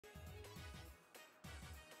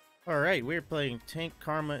Alright, we're playing Tank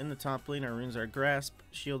Karma in the top lane. Our runes are Grasp,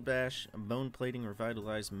 Shield Bash, Bone Plating,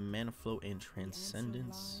 Revitalize, Mana Flow, and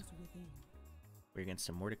Transcendence. We're against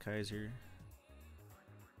a Mordekaiser.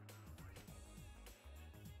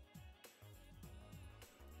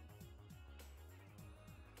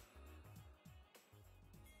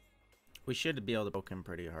 We should be able to poke him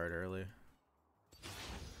pretty hard early.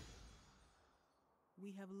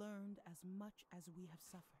 We have learned as much as we have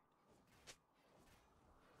suffered.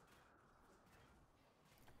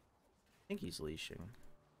 I think he's leashing.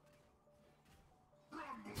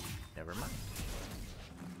 Never mind.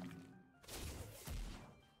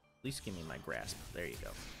 At least give me my grasp. There you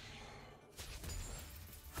go.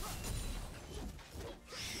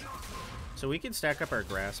 So we can stack up our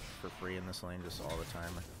grasp for free in this lane just all the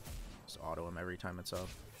time. Just auto him every time it's up.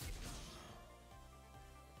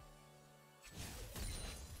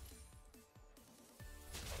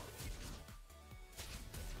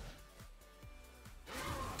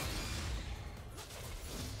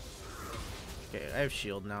 Okay, I have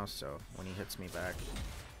shield now, so when he hits me back,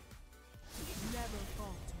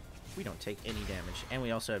 we don't take any damage. And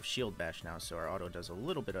we also have shield bash now, so our auto does a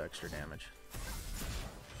little bit of extra damage.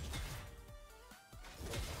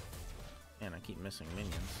 And I keep missing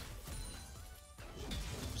minions.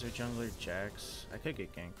 Is there jungler Jax? I could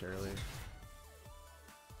get ganked early.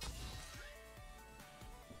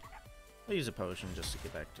 I'll use a potion just to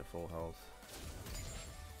get back to full health.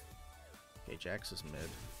 Okay, Jax is mid.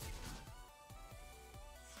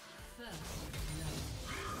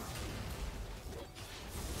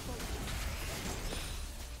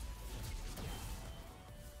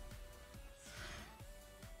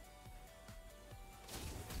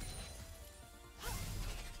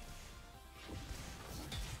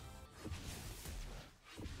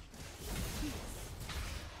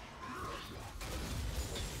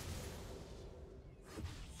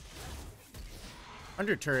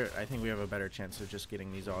 Under turret, I think we have a better chance of just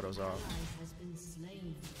getting these autos off.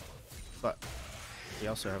 But we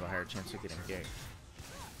also have a higher chance of getting ganked.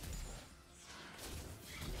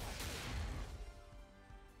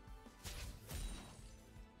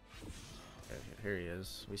 Okay, here he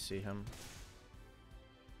is. We see him.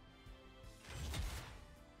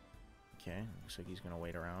 Okay, looks like he's gonna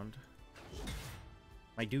wait around.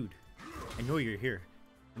 My dude, I know you're here.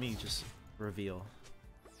 Let me just reveal.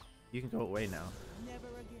 You can go away now.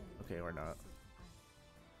 Okay, or not.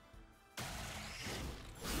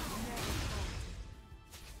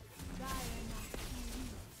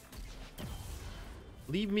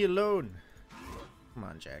 Leave me alone! Come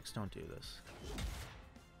on, Jax, don't do this.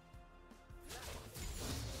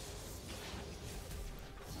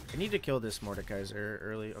 I need to kill this Mordekaiser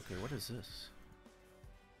early. Okay, what is this?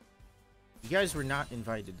 You guys were not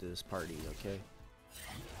invited to this party, okay?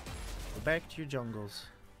 Go back to your jungles.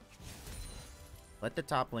 Let the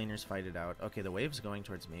top laners fight it out. Okay, the wave's going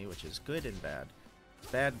towards me, which is good and bad.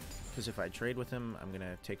 Bad, because if I trade with him, I'm going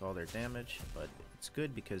to take all their damage, but it's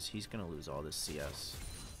good because he's going to lose all this CS.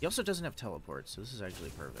 He also doesn't have teleport, so this is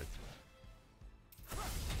actually perfect.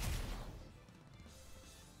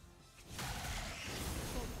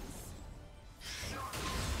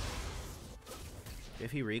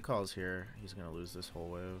 If he recalls here, he's going to lose this whole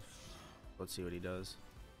wave. Let's see what he does.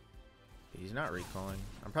 He's not recalling.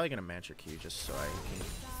 I'm probably going to match a Q just so I can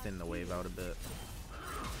thin the wave out a bit.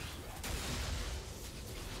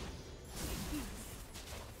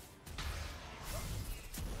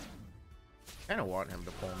 I kind of want him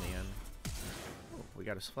to pull me in. Oh, we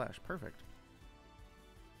got his flash. Perfect.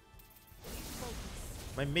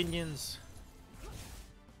 My minions.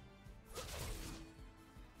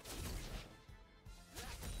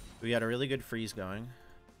 We got a really good freeze going.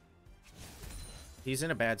 He's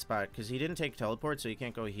in a bad spot because he didn't take teleport, so he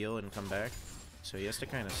can't go heal and come back. So he has to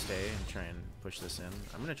kind of stay and try and push this in.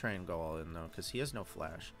 I'm going to try and go all in, though, because he has no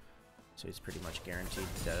flash. So he's pretty much guaranteed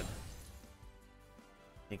dead.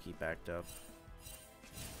 I think he backed up.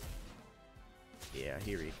 Yeah,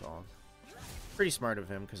 he recalled. Pretty smart of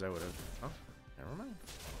him, because I would have... Oh, never mind.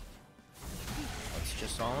 Let's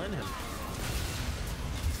just all in him.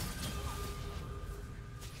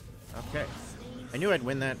 Okay. I knew I'd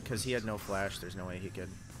win that because he had no flash. There's no way he could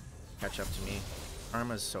catch up to me.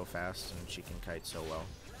 Karma's so fast and she can kite so well.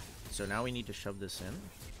 So now we need to shove this in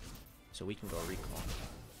so we can go recall.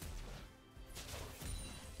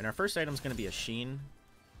 And our first item is going to be a Sheen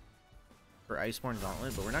for Iceborne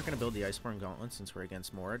Gauntlet, but we're not going to build the Iceborne Gauntlet since we're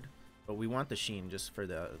against Mord. But we want the Sheen just for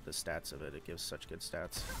the stats of it. It gives such good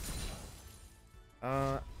stats.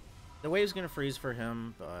 The wave's going to freeze for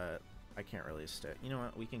him, but I can't really stay. You know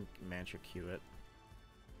what? We can Mantra Q it.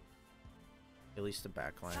 At least the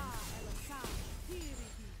backline.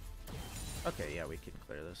 Okay, yeah, we can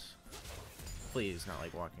clear this. Please, not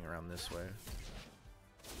like walking around this way.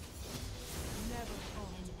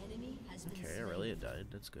 Okay, Aurelia died.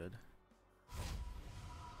 That's good.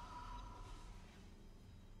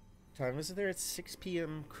 Time is it there? It's 6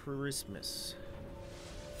 p.m. Christmas.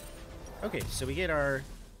 Okay, so we get our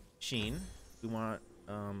Sheen. We want,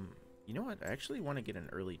 you know what? I actually want to get an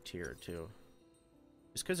early tier too.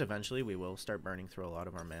 Just because eventually we will start burning through a lot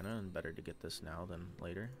of our mana, and better to get this now than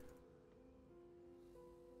later.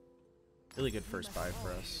 Really good first buy for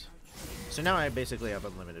us. So now I basically have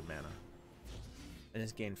unlimited mana. And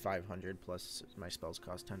it's gained 500 plus my spells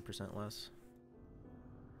cost 10% less.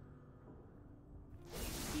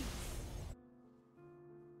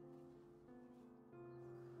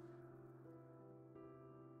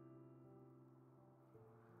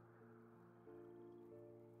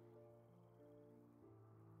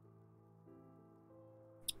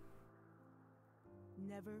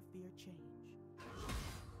 Never fear change.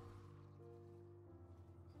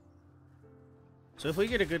 So if we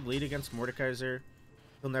get a good lead against Mordekaiser,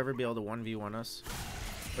 he'll never be able to 1v1 us.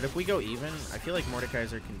 But if we go even, I feel like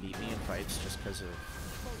Mordekaiser can beat me in fights just because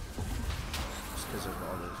of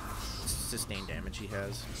all the sustained damage he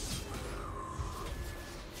has.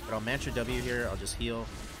 But I'll mantra W here, I'll just heal.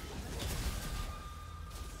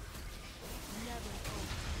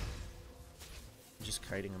 I'm just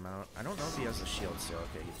kiting him out. I don't know if he has a shield still.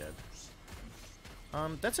 Okay, he did.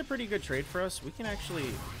 That's a pretty good trade for us. We can actually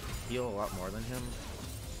heal a lot more than him.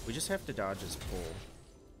 We just have to dodge his pull.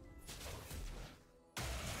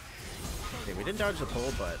 Okay, we didn't dodge the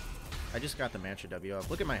pull, but I just got the mantra W up.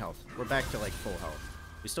 Look at my health. We're back to like full health.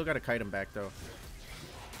 We still got to kite him back though.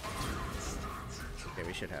 Okay,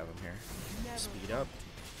 we should have him here. Speed up.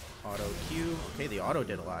 Auto Q. Okay, the auto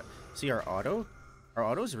did a lot. See our auto? Our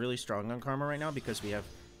auto is really strong on Karma right now because we have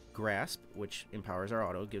Grasp, which empowers our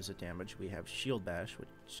auto, gives it damage. We have Shield Bash, which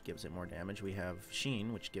gives it more damage. We have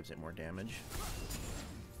Sheen, which gives it more damage.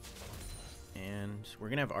 And we're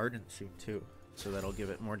going to have Ardent soon too, so that'll give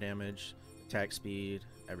it more damage, attack speed,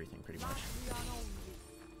 everything pretty much.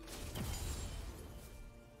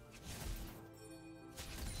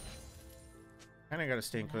 Kinda gotta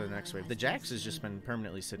stay clear of the next wave. The Jax has just been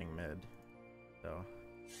permanently sitting mid, so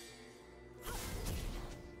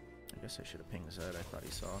I guess I should have pinged Zed. I thought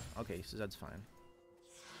he saw. Okay, so Zed's fine.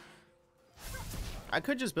 I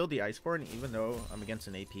could just build the Iceborne, even though I'm against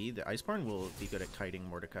an AP. The Iceborne will be good at kiting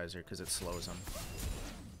Mordekaiser because it slows him.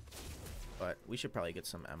 But we should probably get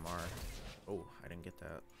some MR. Oh, I didn't get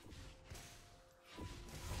that.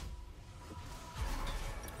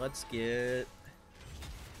 Let's get...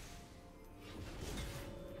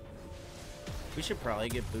 We should probably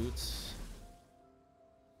get boots.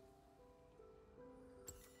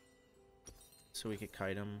 So we could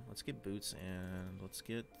kite him. Let's get boots and let's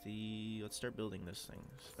get the... Let's start building this thing.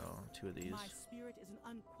 So, 2 of these. My spirit is an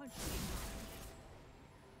unquenchable.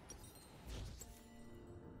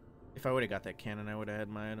 If I would have got that cannon, I would have had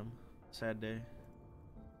my item. Sad day.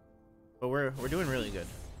 But we're doing really good.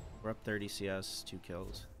 We're up 30 CS, 2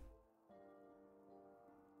 kills.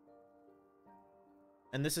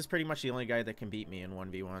 And this is pretty much the only guy that can beat me in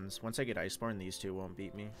 1v1s. Once I get Iceborne, these two won't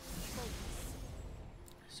beat me.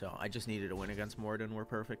 So I just needed to win against Mord and we're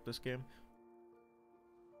perfect this game.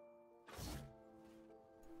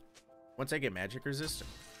 Once I get magic resist,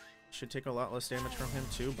 should take a lot less damage from him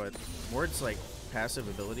too, but Mord's like passive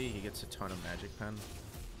ability, he gets a ton of magic pen.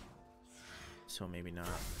 So maybe not.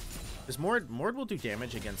 Because Mord will do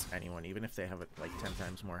damage against anyone, even if they have like 10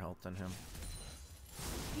 times more health than him.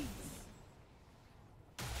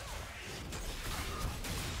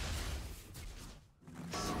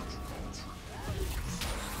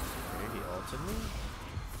 Me.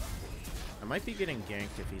 I might be getting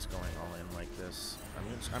ganked if he's going all in like this.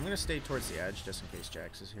 I'm gonna stay towards the edge just in case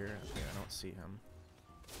Jax is here. Okay, I don't see him.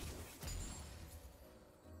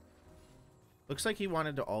 Looks like he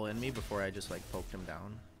wanted to all in me before I just like poked him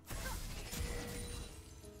down.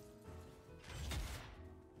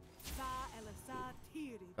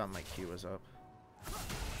 Thought my Q was up.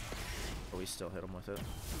 But we still hit him with it.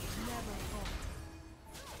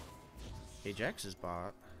 Hey, Jax is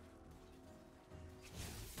bot.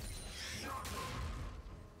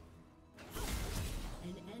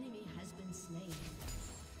 An enemy has been slain.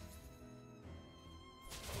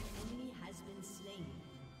 An enemy has been slain.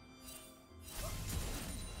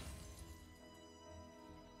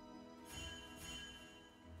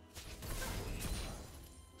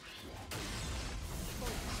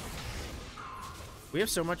 We have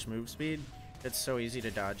so much move speed. It's so easy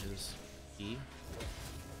to dodge his E.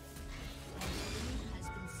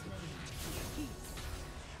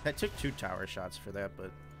 I took 2 tower shots for that, but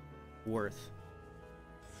worth.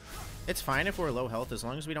 It's fine if we're low health as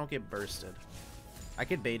long as we don't get bursted. I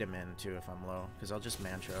could bait him in too if I'm low, because I'll just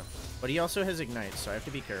mantra. But he also has ignite, so I have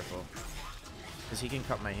to be careful. Because he can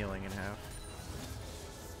cut my healing in half.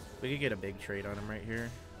 We could get a big trade on him right here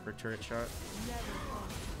for turret shot.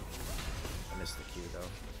 I missed the Q though.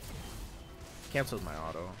 Cancelled my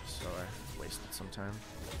auto, so I wasted some time.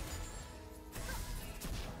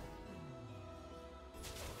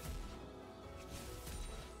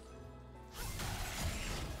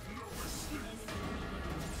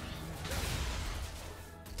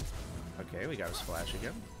 Okay, we got his flash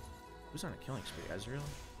again. Who's on a killing spree? Ezreal?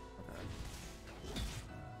 Okay.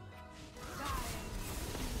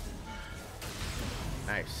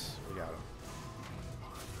 Nice. We got him.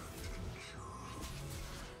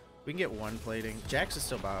 We can get one plating. Jax is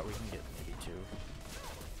still bot. We can get maybe two.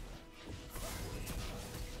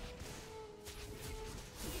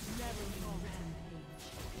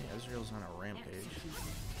 Yeah, Ezreal's on a rampage.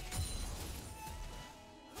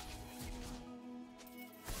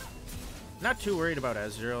 Not too worried about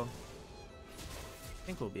Ezreal. I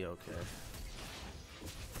think we'll be okay.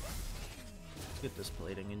 Let's get this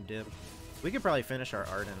plating and dip. We could probably finish our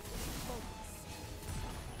Ardent.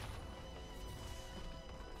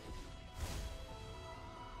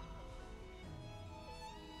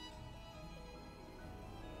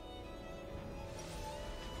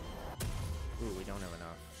 Ooh, we don't have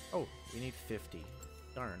enough. Oh, we need 50.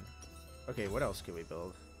 Darn. Okay, what else can we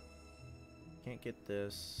build? Can't get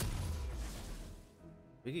this.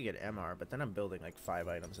 We could get MR, but then I'm building like 5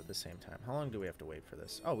 items at the same time. How long do we have to wait for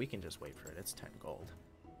this? Oh, we can just wait for it. It's 10 gold.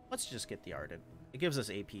 Let's just get the Ardent. It gives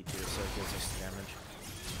us AP too, so it gives us damage.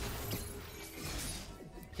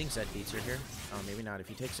 I think Zed beats her here. Oh, maybe not. If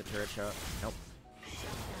he takes a turret shot. Nope.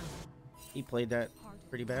 He played that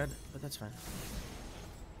pretty bad, but that's fine.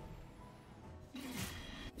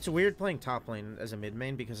 It's weird playing top lane as a mid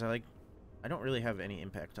main because I don't really have any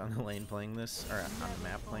impact on the lane playing this, or on the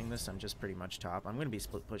map playing this. I'm just pretty much top. I'm going to be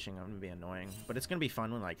split pushing. I'm going to be annoying. But it's going to be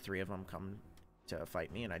fun when like 3 of them come to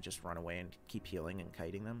fight me and I just run away and keep healing and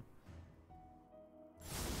kiting them.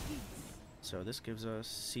 So this gives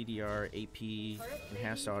us CDR, AP,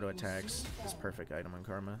 enhanced auto attacks. This perfect item on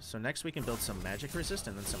Karma. So next we can build some magic resist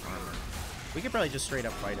and then some armor. We could probably just straight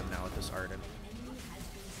up fight him now with this Ardent.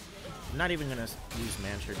 I'm not even going to use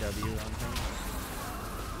Mantra W on him.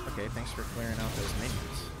 Okay, thanks for clearing out those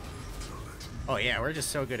minions. Oh yeah, we're just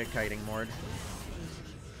so good at kiting Mord.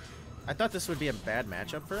 I thought this would be a bad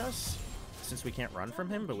matchup for us, since we can't run from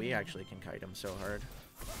him, but we actually can kite him so hard.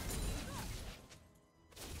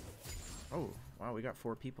 Oh, wow, we got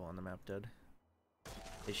 4 people on the map dead.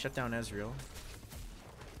 They shut down Ezreal.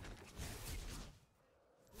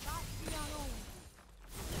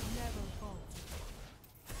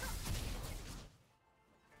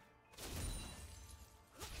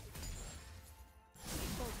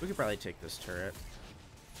 We could probably take this turret.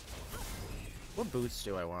 What boots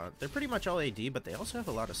do I want? They're pretty much all AD, but they also have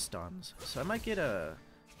a lot of stuns. So I might get Merc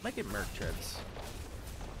Treads.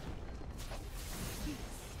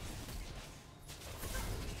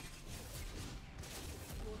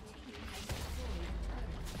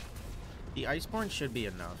 The Iceborne should be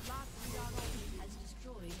enough.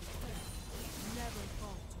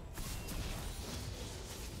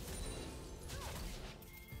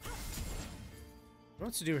 I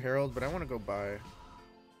want to do Herald, but I want to go buy.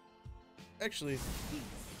 Actually,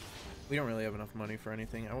 we don't really have enough money for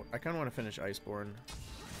anything. I kind of want to finish Iceborne.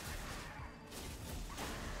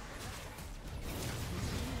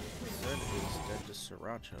 Zed is dead to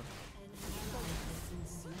Sriracha.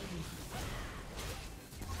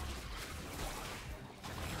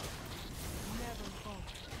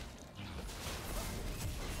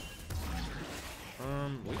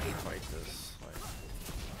 We can fight this.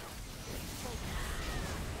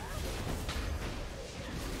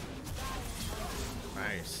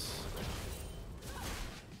 Nice.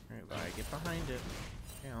 Alright, bye. Get behind it.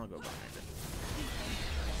 Yeah, I'll go behind it.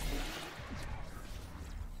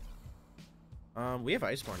 We have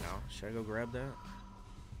Iceborne now. Should I go grab that?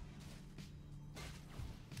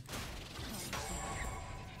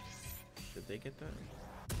 Did they get that?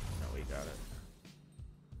 No, we got it.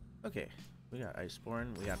 Okay. We got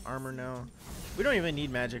Iceborne. We got armor now. We don't even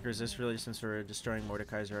need magic resist really since we're destroying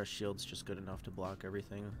Mordekaiser. Our shield's just good enough to block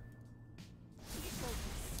everything.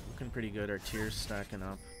 Looking pretty good. Our tiers stacking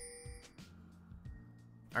up.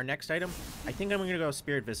 Our next item, I think I'm going to go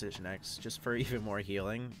Spirit Visage next, just for even more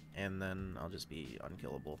healing, and then I'll just be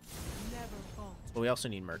unkillable. But we also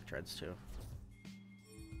need Merc Treads too.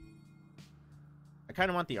 I kind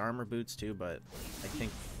of want the armor boots too, but I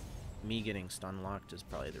think me getting stun locked is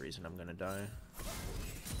probably the reason I'm going to die.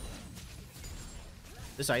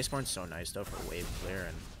 This Iceborne's so nice though for wave clear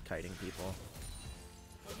and kiting people.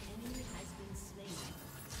 An enemy has been slain.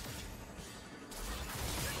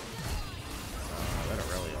 That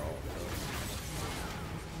really all.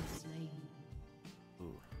 Slain.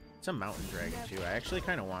 Ooh. It's a mountain dragon too. I actually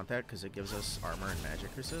kind of want that because it gives us armor and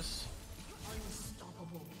magic resist.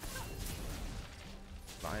 Unstoppable.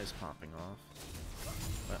 Vi is popping off.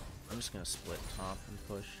 But I'm just gonna split top and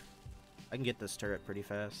push. I can get this turret pretty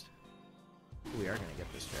fast. Ooh, we are gonna get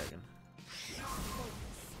this dragon.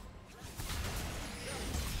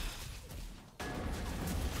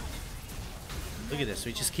 Look at this,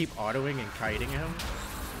 we just keep autoing and kiting him.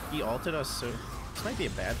 He ulted us, so this might be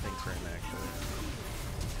a bad thing for him actually.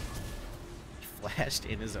 He flashed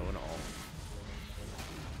in his own ult.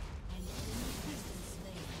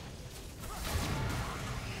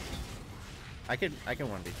 I can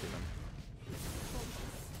 1v2 them.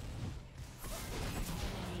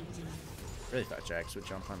 Really thought Jax would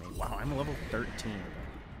jump on me. Wow, I'm level 13.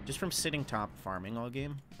 Just from sitting top farming all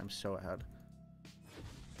game, I'm so ahead.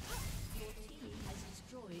 Your team has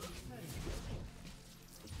destroyed a turret.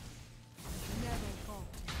 Never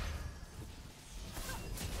falter.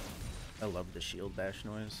 I love the shield bash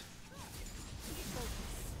noise.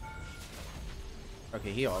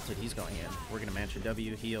 Okay, he ulted. He's going in. We're gonna mansion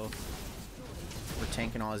W, heal. We're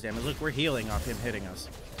tanking all his damage. Look, we're healing off him hitting us.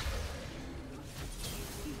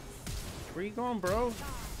 Where you going, bro?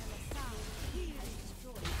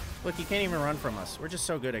 Look, he can't even run from us. We're just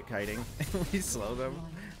so good at kiting. We slow them.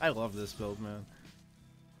 I love this build, man.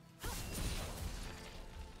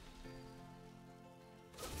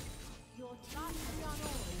 Your team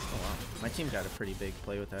has Oh, wow. My team got a pretty big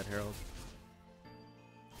play with that Herald.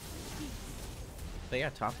 But yeah,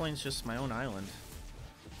 top lane's just my own island.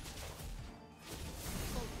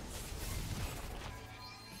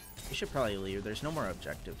 We should probably leave. There's no more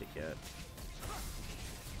objective to get.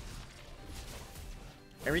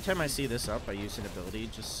 Every time I see this up, I use an ability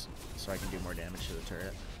just so I can do more damage to the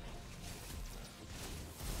turret.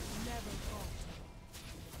 Never falter.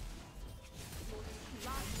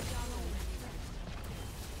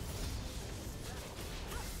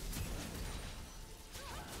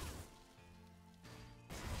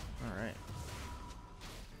 Alright.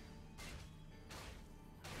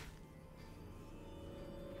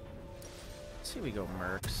 Let's see, we go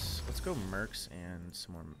Mercs. Let's go Mercs and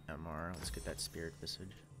some more MR. Let's get that Spirit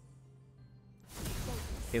Visage.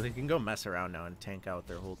 Okay, we can go mess around now and tank out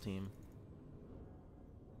their whole team.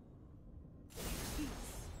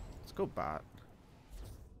 Let's go bot.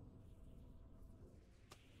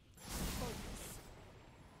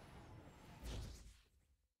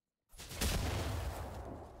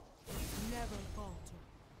 Never falter.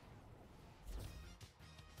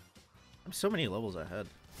 I'm so many levels ahead.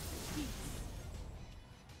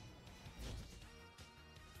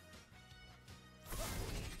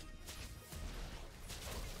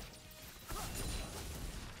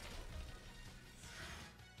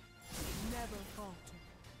 Never falter.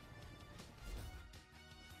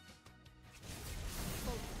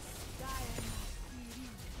 Focus. Dire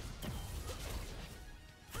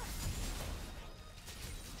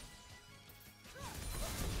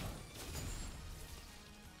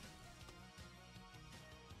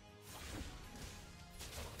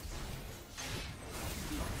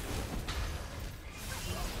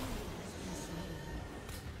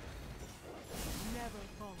Never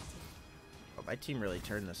falter. Oh, my team really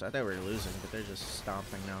turned this. I thought we were losing, but they're just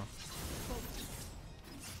stomping now.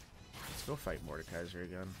 Let's go fight Mordekaiser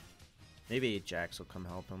again. Maybe Jax will come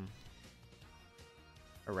help him.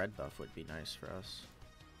 A red buff would be nice for us.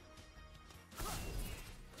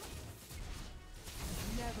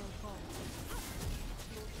 Never falter.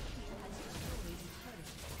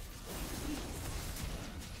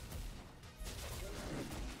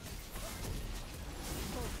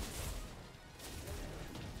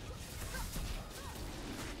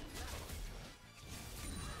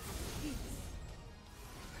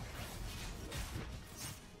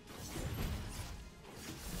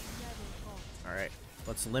 Alright,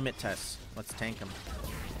 let's limit test. Let's tank him.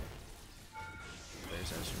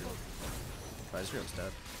 There's Ezreal. Oh, Ezreal's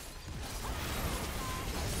dead.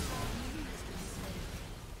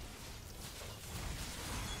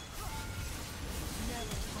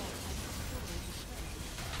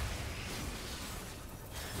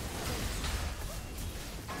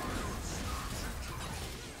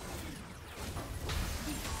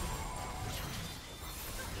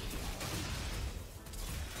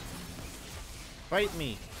 Fight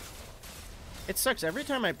me! It sucks. Every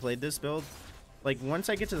time I played this build, like, once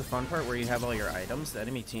I get to the fun part where you have all your items, the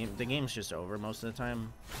enemy team, the game's just over most of the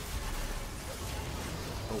time.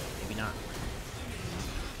 Oh, maybe not.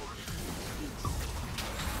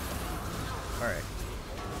 Alright.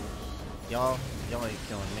 Y'all ain't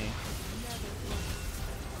killing me.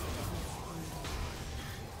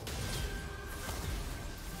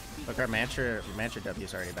 Look, our Mantra W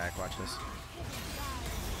is already back. Watch this.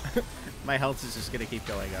 My health is just gonna keep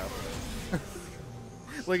going up.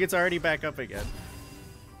 Look, it's already back up again.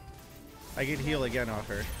 I can heal again off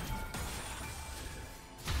her.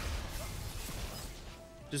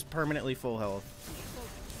 Just permanently full health.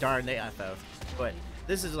 Darn, they FF. But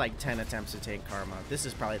this is like 10 attempts to take Karma. This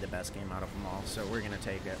is probably the best game out of them all, so we're gonna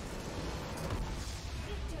take it.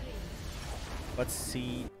 Let's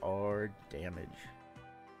see our damage.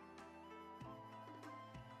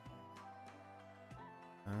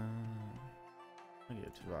 Look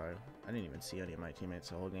at Zwag. I didn't even see any of my teammates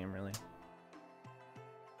the whole game, really.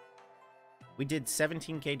 We did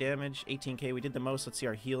 17k damage, 18k. We did the most. Let's see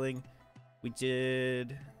our healing. We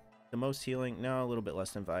did the most healing. No, a little bit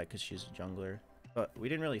less than Vi because she's a jungler. But we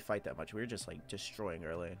didn't really fight that much. We were just like destroying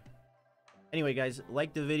our lane. Anyway, guys,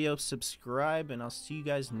 like the video, subscribe, and I'll see you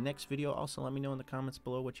guys next video. Also, let me know in the comments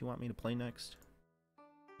below what you want me to play next.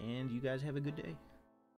 And you guys have a good day.